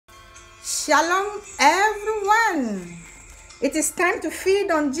Shalom, everyone. It is time to feed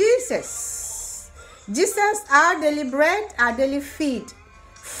on Jesus. Jesus, our daily bread, our daily feed.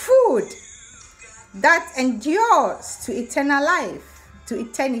 Food that endures to eternal life, to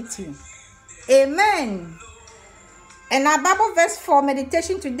eternity. Amen. And our Bible verse for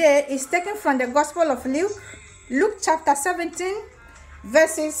meditation today is taken from the Gospel of Luke, Luke chapter 17,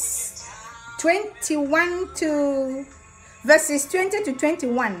 verses 20 to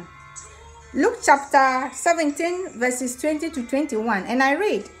 21. Luke chapter 17, verses 20 to 21. And I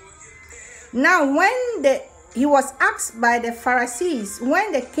read, Now when he was asked by the Pharisees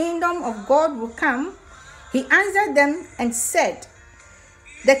when the kingdom of God will come, he answered them and said,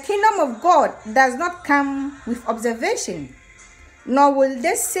 The kingdom of God does not come with observation, nor will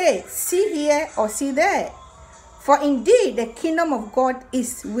they say, See here or see there. For indeed the kingdom of God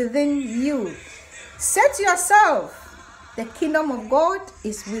is within you. Say to yourself, the kingdom of God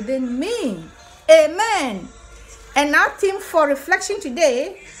is within me. Amen. And our theme for reflection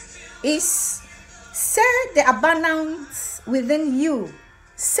today is say the abundance within you.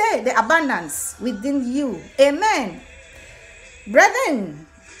 Say the abundance within you. Amen. Brethren,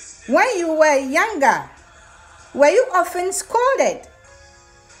 when you were younger, were you often scolded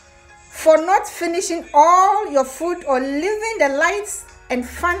for not finishing all your food or leaving the lights and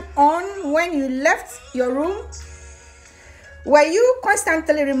fan on when you left your room? Were you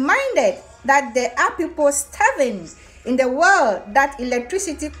constantly reminded that there are people starving in the world, that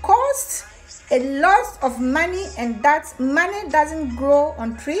electricity costs a lot of money and that money doesn't grow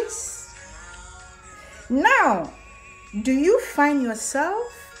on trees? Now, do you find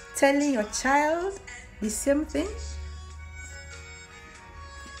yourself telling your child the same thing?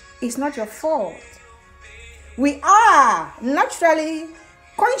 It's not your fault. We are naturally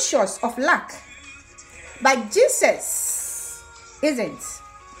conscious of lack, but Jesus isn't.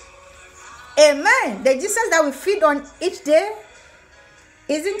 Amen. The Jesus that we feed on each day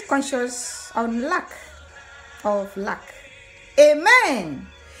isn't conscious of lack. Amen.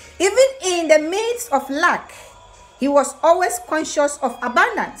 Even in the midst of lack, he was always conscious of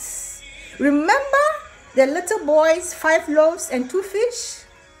abundance. Remember the little boy's 5 loaves and 2 fish?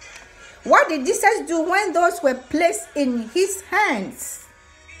 What did Jesus do when those were placed in his hands?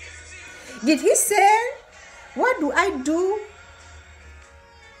 Did he say, What do I do?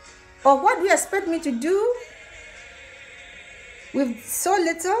 Or what do you expect me to do with so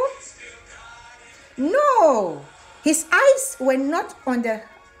little? No. His eyes were not on the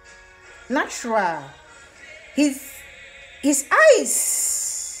natural. His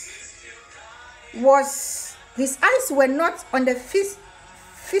eyes were not on the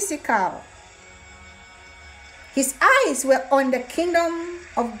physical. His eyes were on the kingdom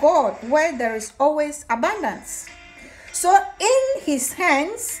of God, where there is always abundance. So in his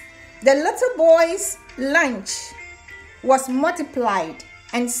hands, the little boy's lunch was multiplied,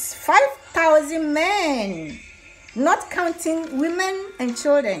 and 5,000 men, not counting women and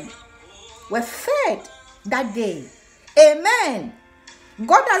children, were fed that day. Amen.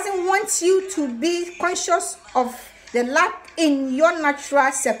 God doesn't want you to be conscious of the lack in your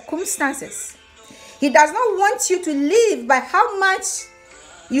natural circumstances. He does not want you to live by how much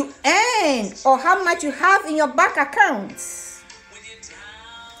you earn or how much you have in your bank accounts.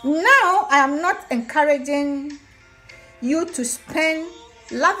 Now, I am not encouraging you to spend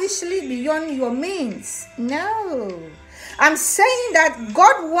lavishly beyond your means. No. I'm saying that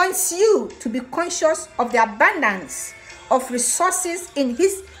God wants you to be conscious of the abundance of resources in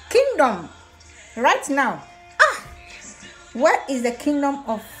his kingdom right now. Where is the kingdom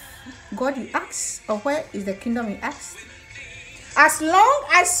of God, you ask? Or where is the kingdom, you ask? As long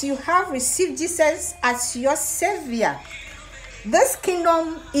as you have received Jesus as your Savior, this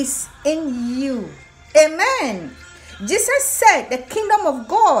kingdom is in you. Amen. Jesus said the kingdom of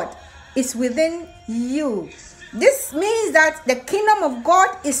God is within you. This means that the kingdom of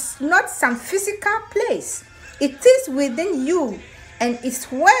God is not some physical place. It is within you, and it's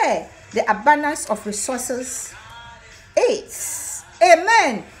where the abundance of resources is.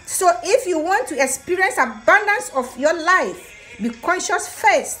 Amen. So if you want to experience abundance of your life, be conscious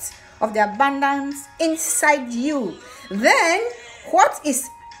first of the abundance inside you. Then what is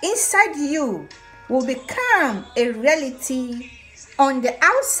inside you will become a reality on the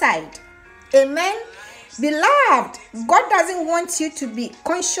outside. Amen. Beloved, God doesn't want you to be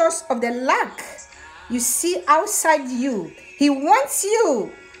conscious of the lack you see outside you. He wants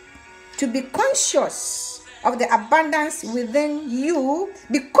you to be conscious of the abundance within you,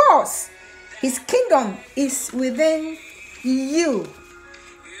 because his kingdom is within you.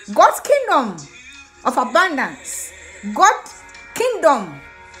 God's kingdom of abundance, God's kingdom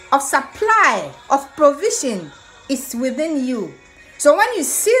of supply, of provision is within you. So when you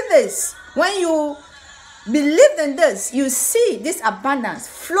see this, when you believe in this, you see this abundance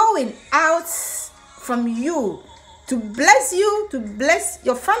flowing out from you to bless you, to bless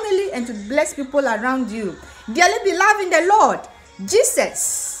your family, and to bless people around you. Dearly beloved in the Lord,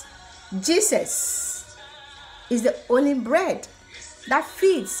 Jesus is the only bread that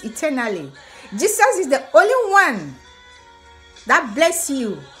feeds eternally. Jesus is the only one that bless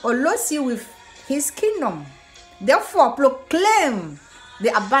you or loads you with his kingdom. Therefore, proclaim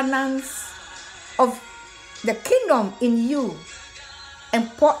the abundance of the kingdom in you and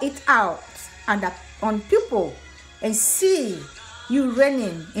pour it out on people, and see you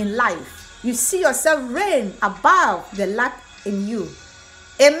reigning in life. You see yourself reign above the lack in you.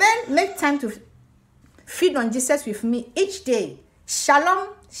 Amen. Make time to feed on Jesus with me each day. Shalom,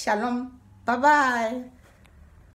 shalom. Bye-bye.